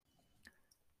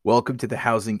Welcome to the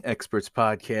Housing Experts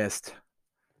Podcast.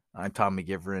 I'm Tom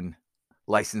McGivern,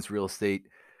 licensed real estate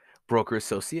broker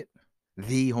associate,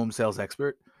 the home sales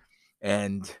expert,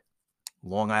 and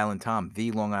Long Island Tom, the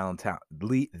Long Island Tom,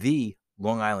 the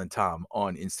Long Island Tom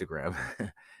on Instagram.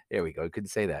 There we go. I couldn't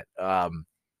say that.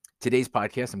 Today's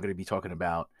podcast, I'm going to be talking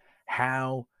about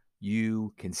how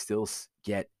you can still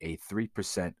get a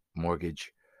 3%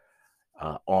 mortgage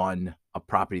on a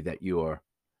property that you're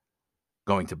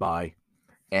going to buy.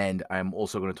 And I'm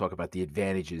also going to talk about the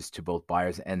advantages to both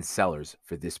buyers and sellers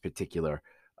for this particular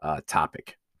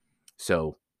topic.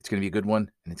 So it's going to be a good one,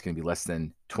 and it's going to be less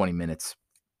than 20 minutes.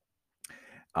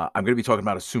 I'm going to be talking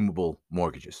about assumable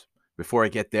mortgages. Before I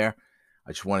get there,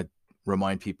 I just want to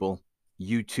remind people,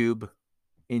 YouTube,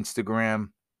 Instagram,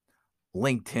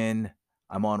 LinkedIn,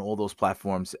 I'm on all those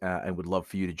platforms and would love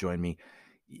for you to join me.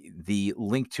 The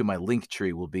link to my link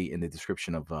tree will be in the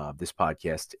description of this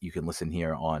podcast. You can listen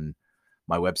here on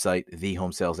my website,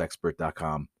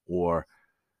 thehomesalesexpert.com, or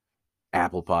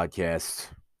Apple Podcasts,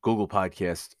 Google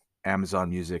Podcasts, Amazon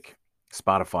Music,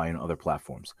 Spotify, and other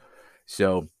platforms.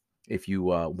 So if you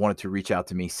wanted to reach out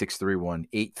to me,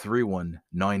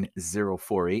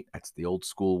 631-831-9048. That's the old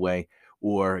school way.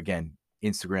 Or again,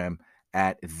 Instagram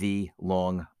at the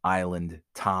Long Island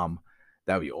Tom.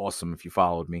 That would be awesome if you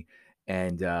followed me.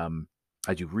 And I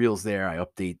do reels there. I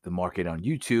update the market on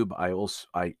YouTube.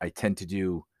 I tend to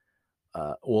do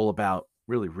all about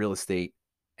really real estate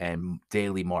and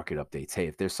daily market updates. Hey,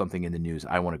 if there's something in the news,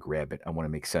 I want to grab it. I want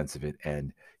to make sense of it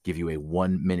and give you a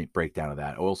 1-minute breakdown of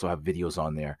that. I also have videos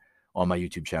on there on my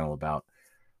YouTube channel about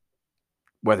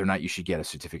whether or not you should get a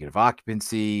certificate of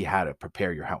occupancy, how to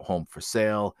prepare your home for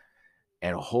sale,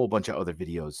 and a whole bunch of other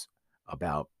videos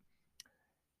about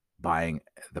the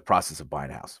process of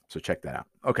buying a house. So check that out.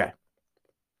 Okay.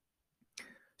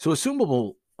 So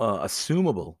assumable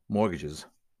mortgages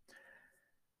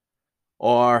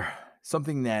are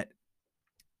something that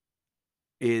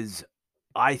is,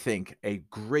 I think, a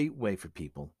great way for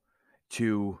people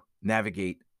to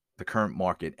navigate the current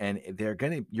market, and you're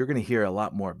going to hear a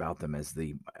lot more about them as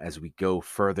we go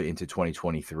further into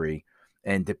 2023.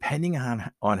 And depending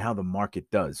on how the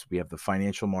market does, we have the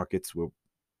financial markets with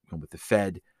the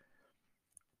Fed,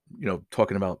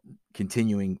 talking about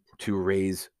continuing to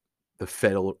raise the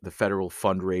federal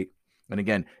fund rate. And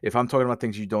again, if I'm talking about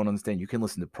things you don't understand, you can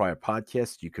listen to prior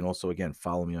podcasts. You can also, again,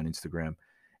 follow me on Instagram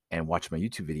and watch my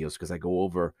YouTube videos, because I go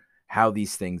over how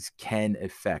these things can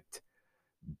affect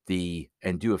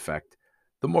do affect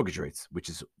the mortgage rates, which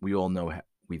is, we all know,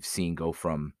 we've seen go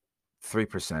from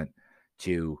 3%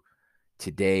 to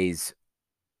today's,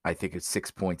 I think it's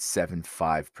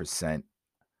 6.75%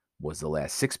 was the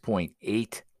last,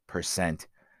 6.8%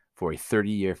 for a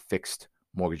 30-year fixed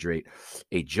mortgage rate.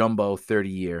 A jumbo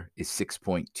 30-year is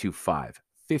 6.25.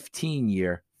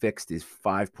 15-year fixed is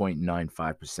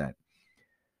 5.95%.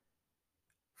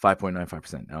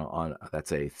 5.95%. Now,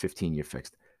 that's a 15-year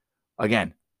fixed.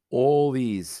 Again, all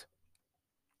these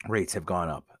rates have gone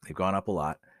up. They've gone up a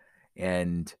lot,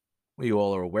 and we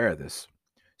all are aware of this.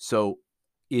 So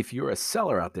if you're a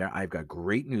seller out there, I've got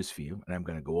great news for you, and I'm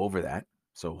going to go over that.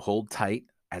 So hold tight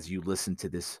as you listen to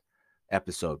this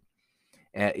episode.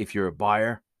 If you're a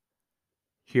buyer,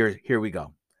 here we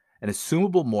go. An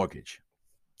assumable mortgage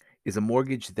is a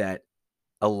mortgage that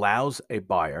allows a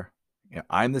buyer,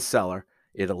 I'm the seller,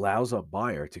 it allows a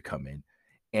buyer to come in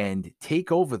and take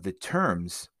over the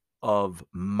terms of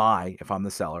if I'm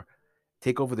the seller,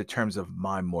 take over the terms of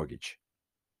my mortgage.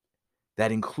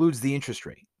 That includes the interest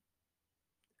rate.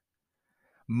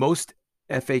 Most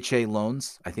FHA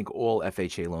loans, I think all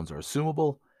FHA loans are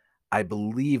assumable. I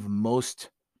believe most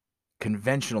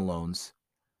conventional loans,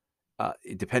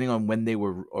 depending on when they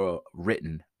were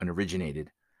written and originated,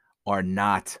 are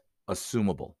not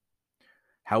assumable.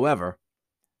 However,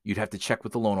 you'd have to check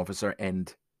with the loan officer.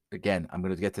 And again, I'm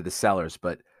going to get to the sellers,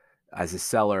 but as a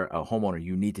seller, a homeowner,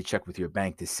 you need to check with your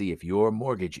bank to see if your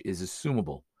mortgage is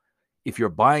assumable. If you're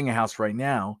buying a house right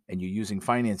now and you're using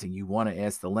financing, you want to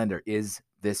ask the lender, is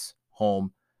this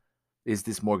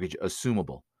mortgage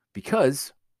assumable?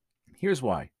 Because here's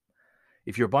why.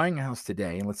 If you're buying a house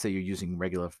today, and let's say you're using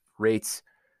regular rates,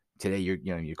 today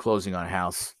you're closing on a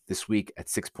house this week at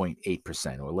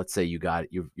 6.8%, or let's say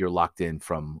you're locked in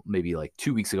from maybe like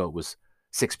 2 weeks ago, it was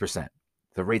 6%.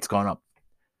 The rate's gone up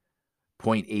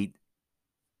 0.8,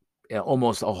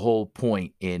 almost a whole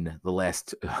point in the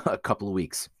last couple of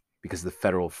weeks, because the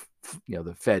Fed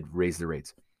raised the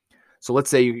rates. So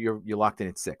let's say you're locked in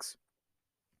at 6.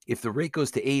 If the rate goes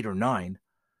to 8 or 9,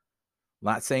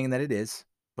 not saying that it is,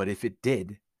 but if it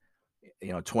did,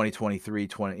 2023,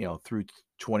 through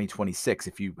 2026,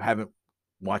 if you haven't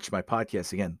watched my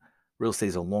podcast, again, real estate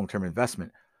is a long-term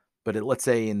investment. But let's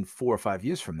say in 4 or 5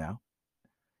 years from now,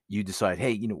 you decide,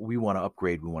 hey, we want to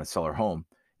upgrade, we want to sell our home.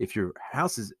 If your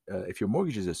if your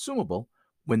mortgage is assumable,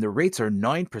 when the rates are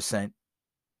 9%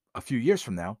 a few years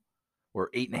from now,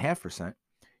 or 8.5%,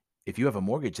 if you have a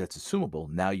mortgage that's assumable,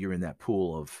 now you're in that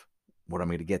pool of what I'm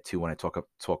going to get to when I talk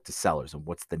to sellers, and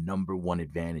what's the number one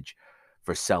advantage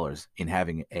for sellers in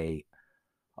having a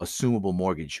assumable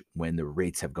mortgage when the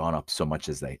rates have gone up so much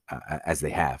as they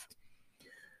have.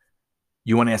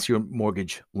 You want to ask your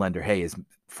mortgage lender, hey,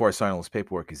 before I sign all this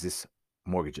paperwork, is this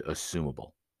mortgage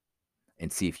assumable?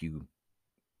 And see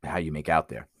how you make out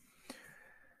there.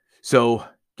 So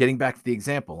getting back to the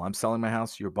example, I'm selling my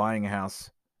house, you're buying a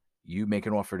house, you make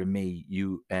an offer to me,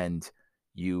 you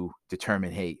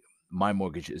determine, hey, my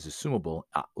mortgage is assumable.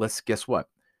 Let's guess what?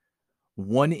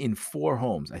 1 in 4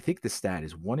 homes, I think the stat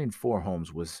is 1 in 4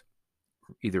 homes was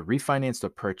either refinanced or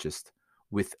purchased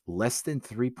with less than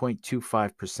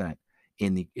 3.25%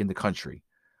 in the country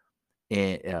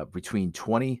between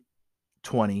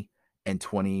 2020 and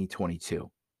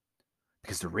 2022,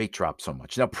 because the rate dropped so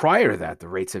much. Now, prior to that, the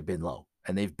rates have been low,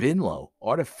 and they've been low,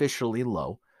 artificially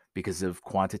low, because of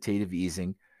quantitative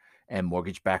easing and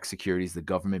mortgage-backed securities, the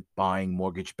government buying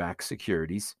mortgage-backed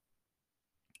securities,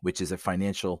 which is a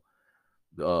financial,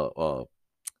 it's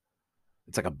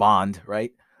like a bond,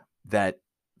 right, that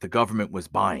the government was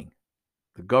buying.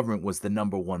 The government was the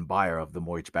number one buyer of the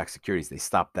mortgage-backed securities. They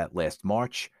stopped that last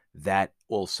March. That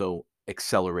also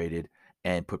accelerated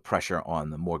and put pressure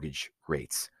on the mortgage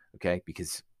rates, okay,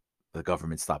 because the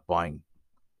government stopped buying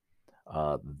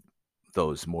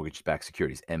those mortgage-backed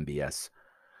securities, MBS.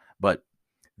 But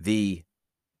the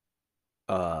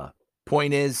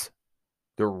point is,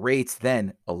 the rates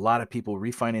then, a lot of people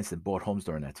refinanced and bought homes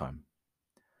during that time.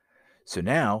 So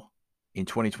now, in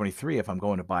 2023, if I'm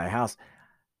going to buy a house,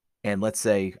 and let's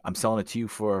say I'm selling it to you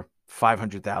for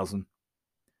 $500,000,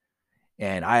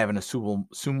 and I have an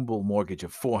assumable mortgage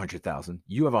of $400,000,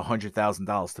 you have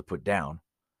 $100,000 to put down.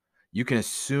 You can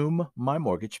assume my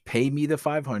mortgage, pay me the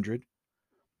 $500.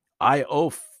 I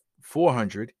owe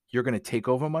 $400. You're going to take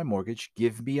over my mortgage,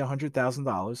 give me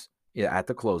 $100,000 at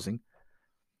the closing,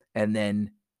 and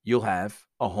then you'll have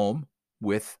a home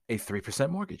with a 3%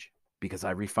 mortgage because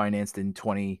I refinanced in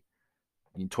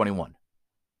 2021.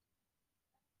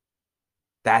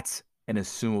 That's an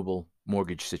assumable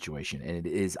mortgage situation, and it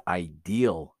is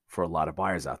ideal for a lot of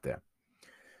buyers out there.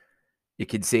 It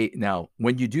can say, now,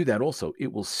 when you do that also,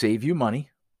 it will save you money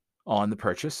on the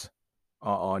purchase,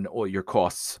 on all your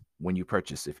costs when you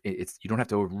purchase. If it's, you don't have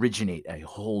to originate a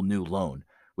whole new loan,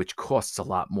 which costs a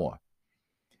lot more.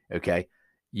 Okay,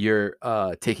 you're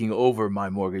taking over my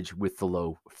mortgage with the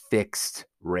low fixed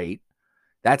rate.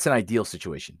 That's an ideal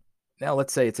situation. Now,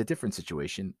 let's say it's a different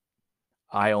situation.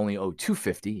 I only owe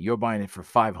 $250. You're buying it for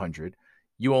 $500.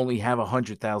 You only have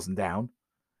 $100,000 down.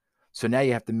 So now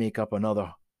you have to make up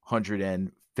another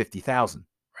 $150,000,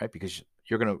 right? Because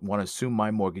you're going to want to assume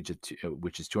my mortgage,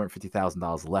 which is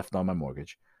 $250,000 left on my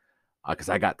mortgage, because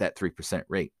I got that 3%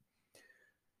 rate.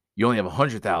 You only have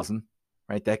 $100,000,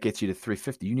 right? That gets you to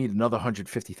 $350,000. You need another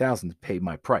 $150,000 to pay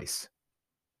my price.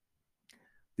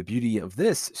 The beauty of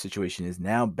this situation is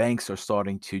now banks are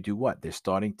starting to do what? They're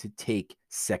starting to take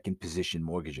second position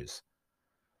mortgages.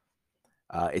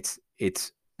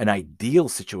 It's an ideal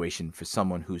situation for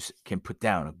someone who can put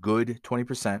down a good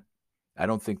 20%. I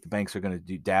don't think the banks are going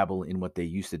to dabble in what they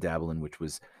used to dabble in, which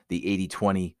was the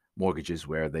 80-20 mortgages,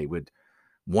 where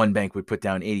one bank would put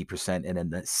down 80%, and then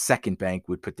the second bank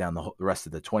would put down the rest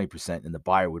of the 20%, and the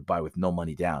buyer would buy with no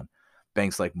money down.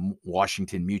 Banks like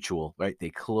Washington Mutual, right? They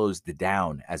closed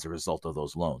down as a result of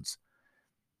those loans,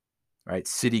 right?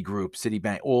 Citigroup,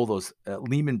 Citibank, all those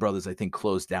Lehman Brothers, I think,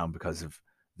 closed down because of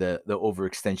the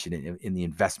overextension in the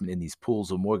investment in these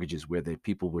pools of mortgages where the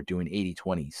people were doing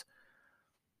 80-20s,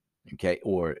 okay,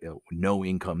 or no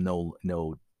income,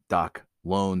 no doc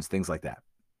loans, things like that.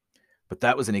 But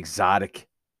that was an exotic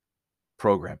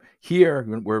program. Here,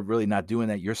 we're really not doing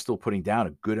that. You're still putting down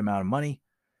a good amount of money.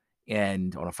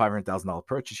 And on a $500,000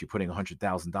 purchase, you're putting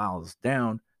 $100,000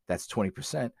 down. That's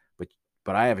 20%.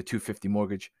 But I have a $250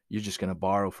 mortgage. You're just going to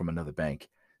borrow from another bank.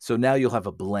 So now you'll have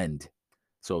a blend.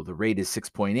 So the rate is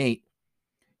 6.8.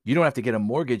 You don't have to get a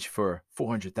mortgage for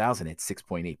 $400,000 at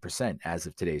 6.8% as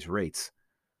of today's rates.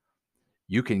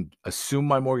 You can assume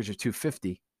my mortgage of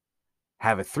 $250,000,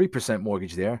 have a 3%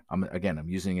 mortgage there. I'm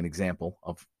using an example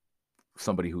of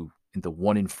somebody who, in the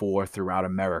 1 in 4 throughout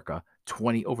America,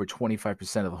 over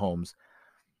 25% of the homes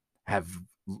have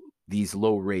these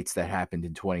low rates that happened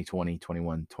in 2020,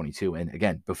 21, 22. And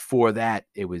again, before that,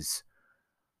 it was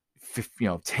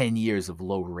 10 years of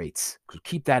low rates.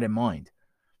 Keep that in mind.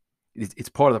 It's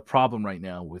part of the problem right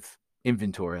now with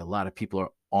inventory. A lot of people are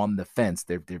on the fence.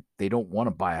 They don't want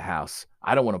to buy a house.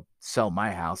 I don't want to sell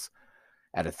my house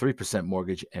at a 3%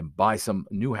 mortgage and buy some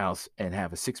new house and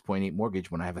have a 6.8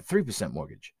 mortgage when I have a 3%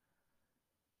 mortgage.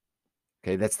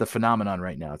 Okay, that's the phenomenon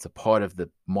right now. It's a part of the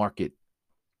market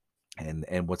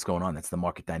and what's going on. That's the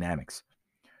market dynamics.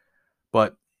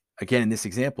 But again, in this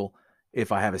example,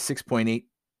 if I have a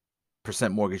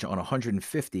 6.8% mortgage on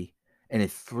 150 and a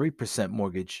 3%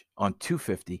 mortgage on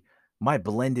 250, my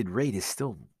blended rate is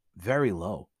still very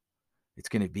low. It's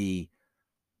going to be,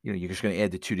 you're just going to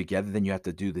add the two together. Then you have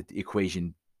to do the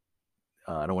equation.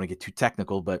 I don't want to get too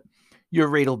technical, but your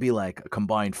rate will be like a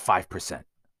combined 5%,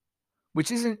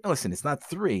 which isn't, listen, it's not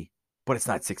 3, but it's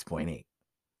not 6.8.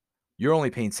 You're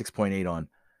only paying 6.8 on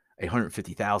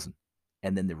 150,000.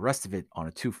 And then the rest of it on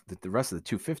the rest of the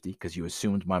 250, because you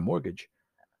assumed my mortgage,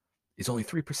 is only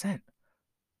 3%.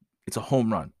 It's a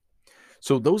home run.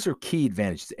 So those are key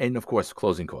advantages. And of course,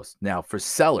 closing costs. Now for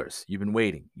sellers, you've been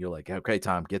waiting. You're like, okay,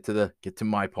 Tom, get to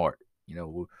my part.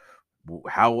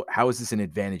 How is this an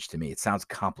advantage to me? It sounds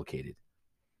complicated.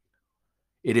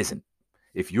 It isn't.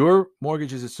 If your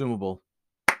mortgage is assumable,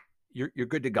 you're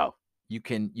good to go. You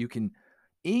can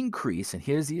increase, and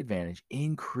here's the advantage,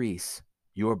 increase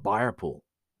your buyer pool.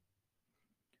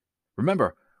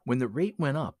 Remember, when the rate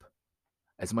went up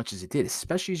as much as it did,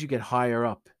 especially as you get higher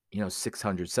up,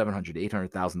 $600,000, $700,000,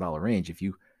 $800,000 range,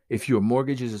 if your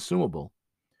mortgage is assumable,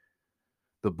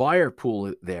 the buyer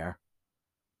pool there,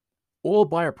 all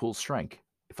buyer pools shrank.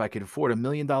 If I could afford $1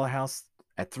 million house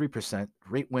at 3%,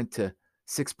 rate went to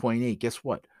 6.8. Guess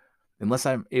what? Unless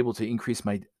I'm able to increase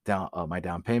my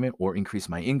down payment or increase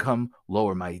my income,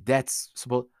 lower my debts,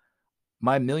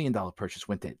 my $1 million purchase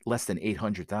went to less than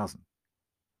 800,000.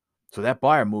 So that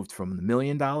buyer moved from the $1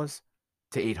 million to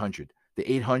 800. The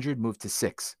 800 moved to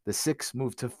 6. The 6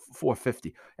 moved to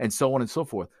 450, and so on and so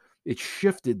forth. It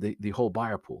shifted the whole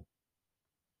buyer pool.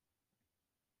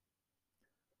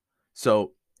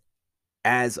 So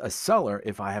as a seller,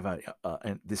 if I have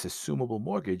this assumable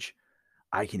mortgage,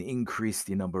 I can increase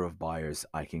the number of buyers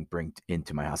I can bring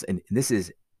into my house. And this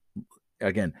is,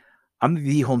 again, I'm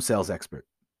the home sales expert.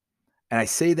 And I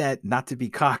say that not to be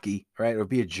cocky, right, or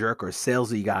be a jerk or a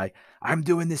salesy guy. I'm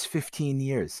doing this 15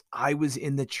 years. I was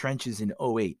in the trenches in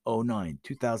 08, 09,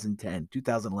 2010,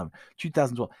 2011,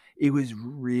 2012. It was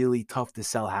really tough to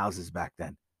sell houses back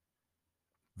then.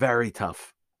 Very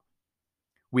tough.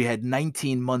 We had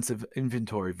 19 months of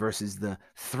inventory versus the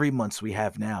 3 months we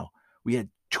have now. We had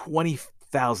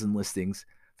 20,000 listings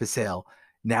for sale.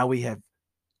 Now we have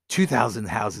 2,000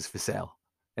 houses for sale.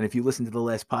 And if you listen to the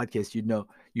last podcast, you know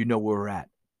where we're at.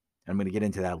 I'm going to get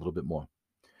into that a little bit more.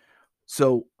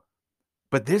 So,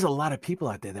 but there's a lot of people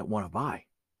out there that want to buy.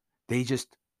 They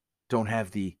just don't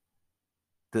have the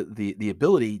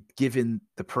ability given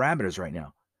the parameters right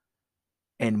now.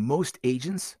 And most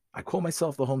agents, I call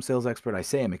myself the home sales expert. I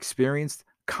say I'm experienced,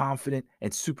 confident,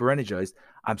 and super energized.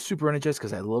 I'm super energized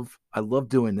because I love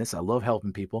doing this. I love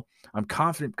helping people. I'm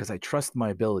confident because I trust my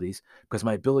abilities, because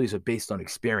my abilities are based on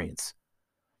experience.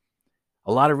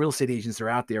 A lot of real estate agents are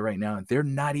out there right now, and they're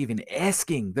not even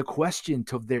asking the question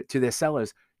to their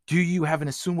sellers, do you have an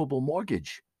assumable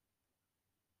mortgage?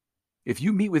 If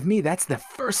you meet with me, that's the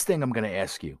first thing I'm going to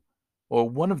ask you, or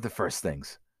one of the first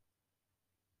things.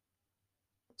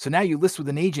 So now you list with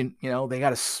an agent, they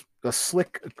got a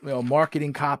slick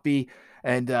marketing copy,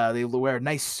 and they wear a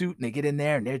nice suit, and they get in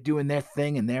there, and they're doing their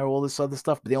thing, and they're all this other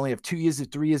stuff, but they only have 2 years or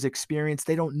 3 years experience.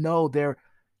 They don't know their,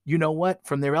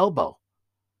 from their elbow.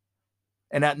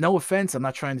 And no offense, I'm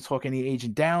not trying to talk any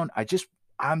agent down.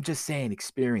 I'm just saying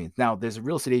experience. Now, there's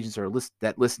real estate agents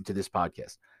that listen to this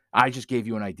podcast. I just gave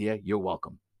you an idea. You're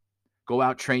welcome. Go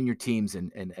out, train your teams,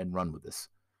 and run with this.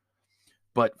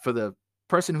 But for the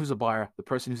person who's a buyer, the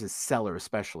person who's a seller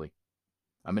especially,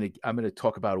 I'm gonna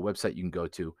talk about a website you can go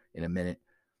to in a minute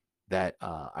that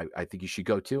I think you should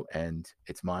go to, and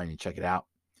it's mine, and check it out.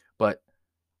 But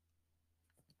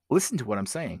listen to what I'm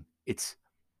saying.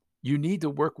 You need to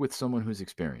work with someone who's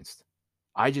experienced.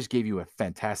 I just gave you a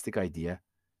fantastic idea.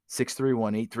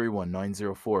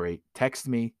 631-831-9048. Text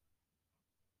me.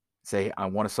 Say, I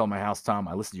want to sell my house, Tom.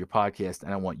 I listened to your podcast,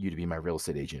 and I want you to be my real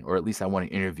estate agent, or at least I want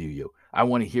to interview you. I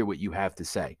want to hear what you have to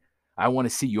say. I want to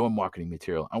see your marketing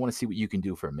material. I want to see what you can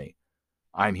do for me.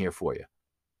 I'm here for you.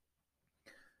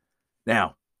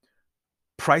 Now,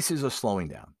 prices are slowing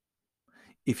down.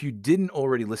 If you didn't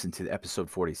already listen to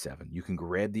episode 47, you can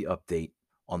grab the update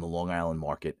on the Long Island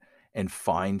market and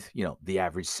find, the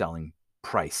average selling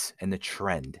price and the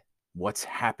trend, what's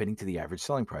happening to the average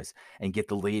selling price, and get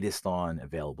the latest on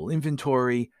available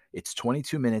inventory. It's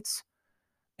 22 minutes,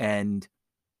 and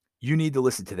You need to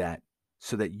listen to that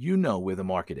so that you know where the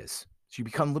market is. So you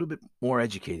become a little bit more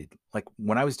educated. Like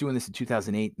when I was doing this in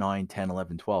 2008, 9, 10,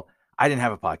 11, 12, I didn't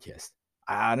have a podcast.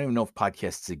 I don't even know if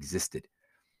podcasts existed.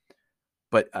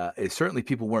 But certainly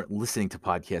people weren't listening to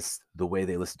podcasts the way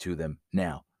they listen to them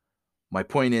now. My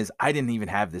point is, I didn't even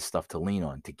have this stuff to lean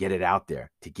on, to get it out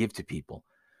there, to give to people.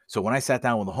 So when I sat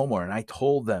down with a homeowner and I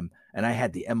told them, and I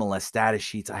had the MLS status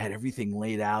sheets, I had everything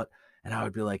laid out, and I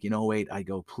would be like, wait, I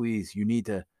go, please, you need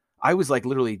to. I was like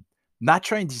literally not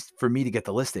trying for me to get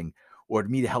the listing or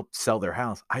me to help sell their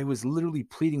house. I was literally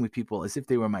pleading with people as if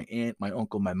they were my aunt, my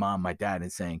uncle, my mom, my dad,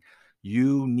 and saying,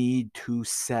 you need to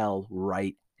sell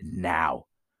right now.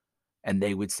 And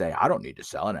they would say, I don't need to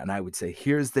sell it. And I would say,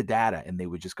 here's the data. And they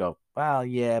would just go, well,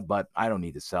 yeah, but I don't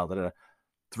need to sell it.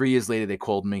 3 years later, they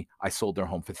called me. I sold their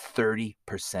home for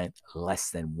 30%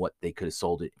 less than what they could have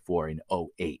sold it for in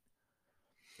 '08.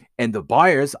 And the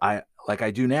buyers, like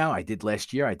I do now, I did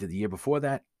last year, I did the year before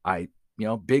that.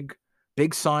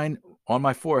 Big sign on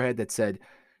my forehead that said,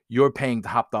 you're paying the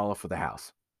top dollar for the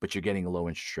house, but you're getting a low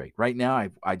interest rate. Right now,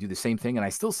 I do the same thing. And I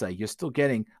still say you're still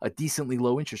getting a decently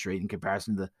low interest rate in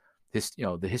comparison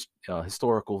to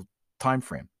historical time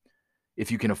frame.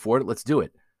 If you can afford it, let's do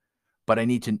it. But I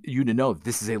need you to know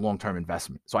this is a long-term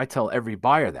investment. So I tell every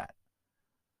buyer that.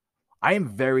 I am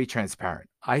very transparent.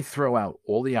 I throw out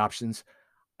all the options.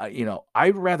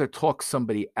 I'd rather talk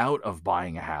somebody out of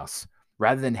buying a house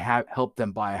rather than help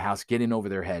them buy a house, get in over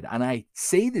their head. And I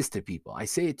say this to people. I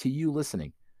say it to you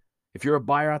listening. If you're a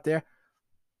buyer out there,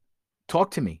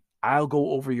 talk to me. I'll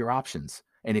go over your options.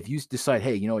 And if you decide,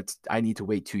 hey, I need to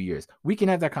wait 2 years, we can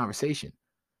have that conversation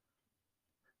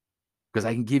because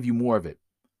I can give you more of it.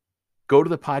 Go to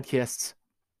the podcasts.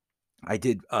 I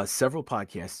did several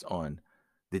podcasts on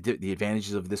the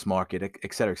advantages of this market,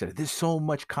 et cetera, et cetera. There's so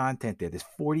much content there. There's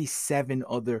 47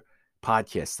 other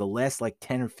podcasts. The last like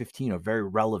 10 or 15 are very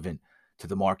relevant to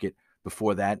the market.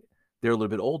 Before that, they're a little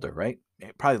bit older, right?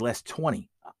 Probably the last 20.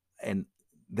 And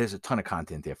there's a ton of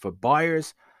content there. For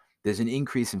buyers, there's an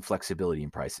increase in flexibility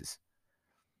in prices.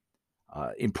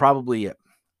 In probably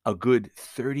a good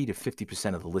 30 to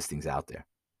 50% of the listings out there,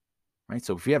 right?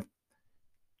 So if you have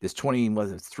there's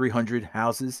 300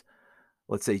 houses,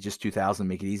 let's say just 2,000,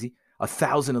 make it easy.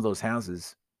 1,000 of those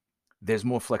houses, there's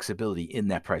more flexibility in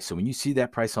that price. So when you see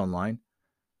that price online,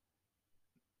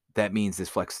 that means there's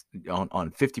flex on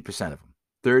 50% of them,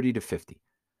 30 to 50.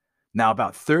 Now,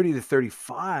 about 30 to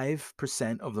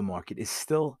 35% of the market is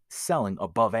still selling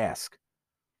above ask.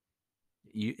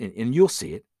 And you'll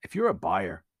see it. If you're a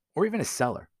buyer or even a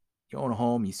seller, you own a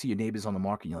home, you see your neighbors on the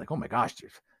market, and you're like, oh my gosh,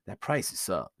 that price is,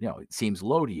 it seems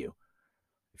low to you.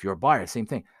 If you're a buyer, same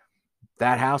thing.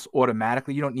 That house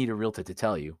automatically, you don't need a realtor to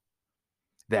tell you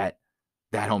that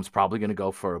home's probably going to go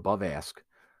for above ask.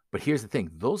 But here's the thing.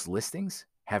 Those listings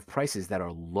have prices that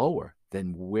are lower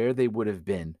than where they would have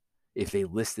been if they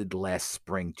listed last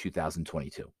spring,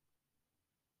 2022.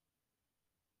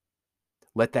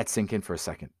 Let that sink in for a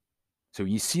second. So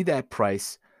you see that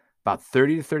price, about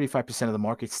 30 to 35% of the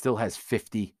market still has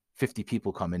 50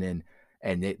 people coming in.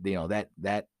 And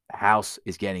that house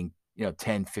is getting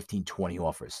 10, 15, 20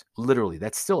 offers. Literally,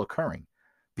 that's still occurring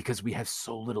because we have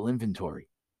so little inventory.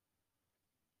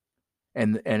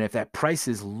 And if that price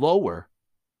is lower,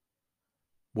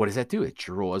 what does that do? It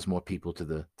draws more people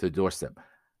to the doorstep.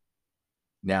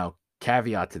 Now,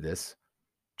 caveat to this,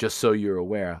 just so you're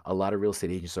aware, a lot of real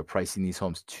estate agents are pricing these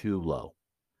homes too low.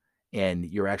 And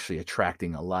you're actually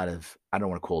attracting a lot of, I don't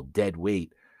want to call it dead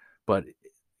weight, but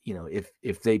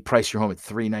if they price your home at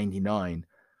 $399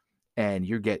 and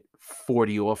you get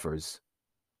 40 offers,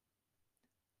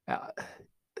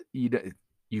 you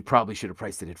probably should have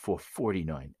priced it at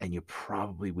 $449, and you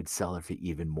probably would sell it for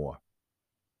even more,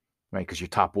 right? Because your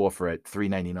top offer at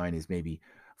 $399 is maybe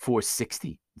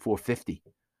 $460, $450.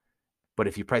 But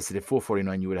if you priced it at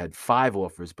 $449, you would have had 5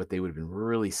 offers, but they would have been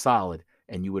really solid,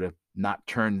 and you would have not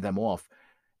turned them off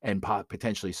and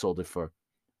potentially sold it for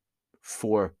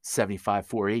 $475,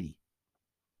 $480.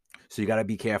 So you got to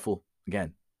be careful.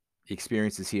 Again, the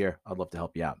experience is here. I'd love to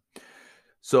help you out.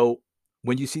 So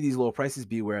when you see these low prices,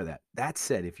 be aware of that. That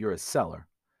said, if you're a seller,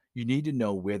 you need to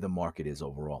know where the market is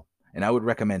overall. And I would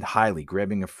recommend highly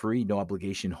grabbing a free, no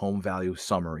obligation home value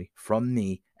summary from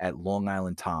me at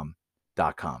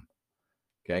longislandtom.com.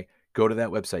 Okay. Go to that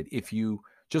website. If you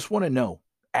just want to know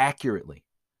accurately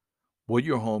what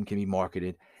your home can be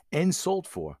marketed and sold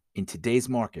for in today's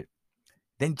market,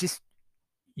 then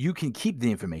you can keep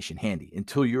the information handy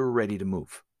until you're ready to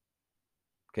move.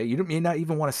 Okay, you may not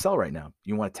even want to sell right now.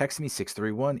 You want to text me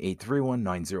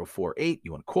 631-831-9048.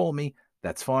 You want to call me,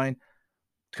 that's fine.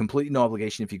 Completely no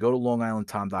obligation. If you go to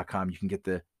longislandtom.com, you can get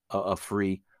a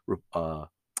free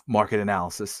market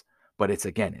analysis, but it's,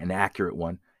 again, an accurate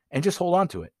one. And just hold on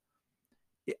to it.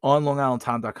 On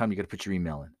longislandtom.com, you got to put your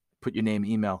email in. Put your name,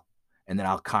 email, and then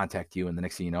I'll contact you. And the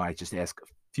next thing you know, I just ask a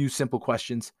few simple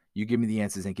questions. You give me the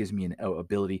answers, and it gives me an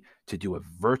ability to do a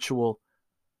virtual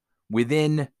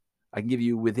I can give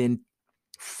you within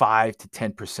 5 to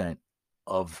 10%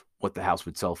 of what the house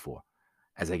would sell for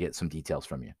as I get some details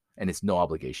from you. And it's no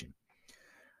obligation.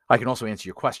 I can also answer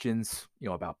your questions,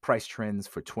 about price trends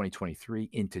for 2023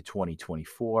 into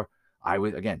 2024. I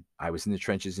was in the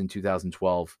trenches in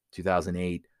 2012,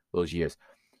 2008, those years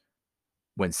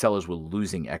when sellers were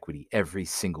losing equity every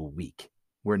single week.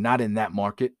 We're not in that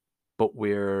market, but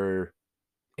we're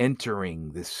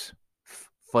entering this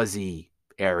fuzzy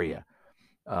area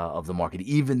of the market,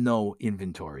 even though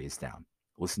inventory is down.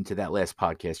 Listen to that last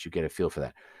podcast. You get a feel for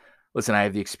that. Listen, I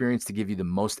have the experience to give you the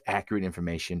most accurate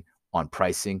information on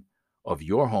pricing of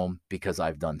your home because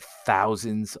I've done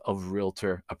thousands of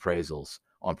realtor appraisals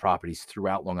on properties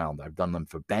throughout Long Island. I've done them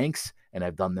for banks and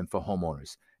I've done them for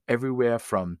homeowners, everywhere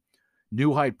from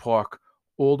New Hyde Park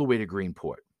all the way to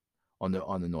Greenport on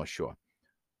the North Shore.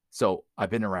 So I've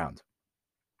been around.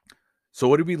 So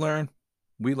what did we learn?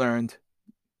 We learned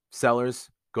sellers,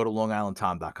 go to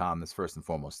longislandtom.com. That's first and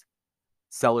foremost.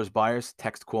 Sellers, buyers,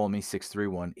 text, call me,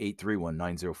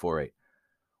 631-831-9048.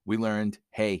 We learned,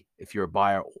 hey, if you're a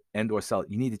buyer and or seller,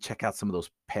 you need to check out some of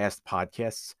those past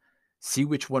podcasts. See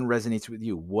which one resonates with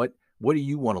you. What do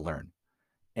you want to learn?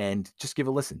 And just give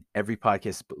a listen. Every podcast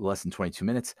is less than 22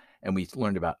 minutes. And we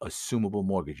learned about assumable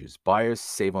mortgages. Buyers,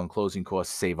 save on closing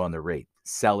costs, save on the rate.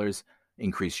 Sellers,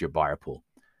 increase your buyer pool.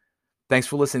 Thanks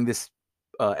for listening to this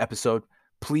episode.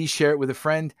 Please share it with a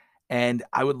friend. And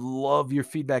I would love your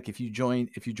feedback if you join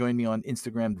me on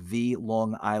Instagram, The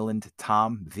Long Island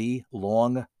Tom, The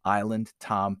Long Island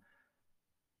Tom,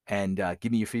 and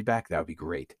give me your feedback. That would be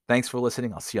great. Thanks for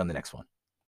listening. I'll see you on the next one.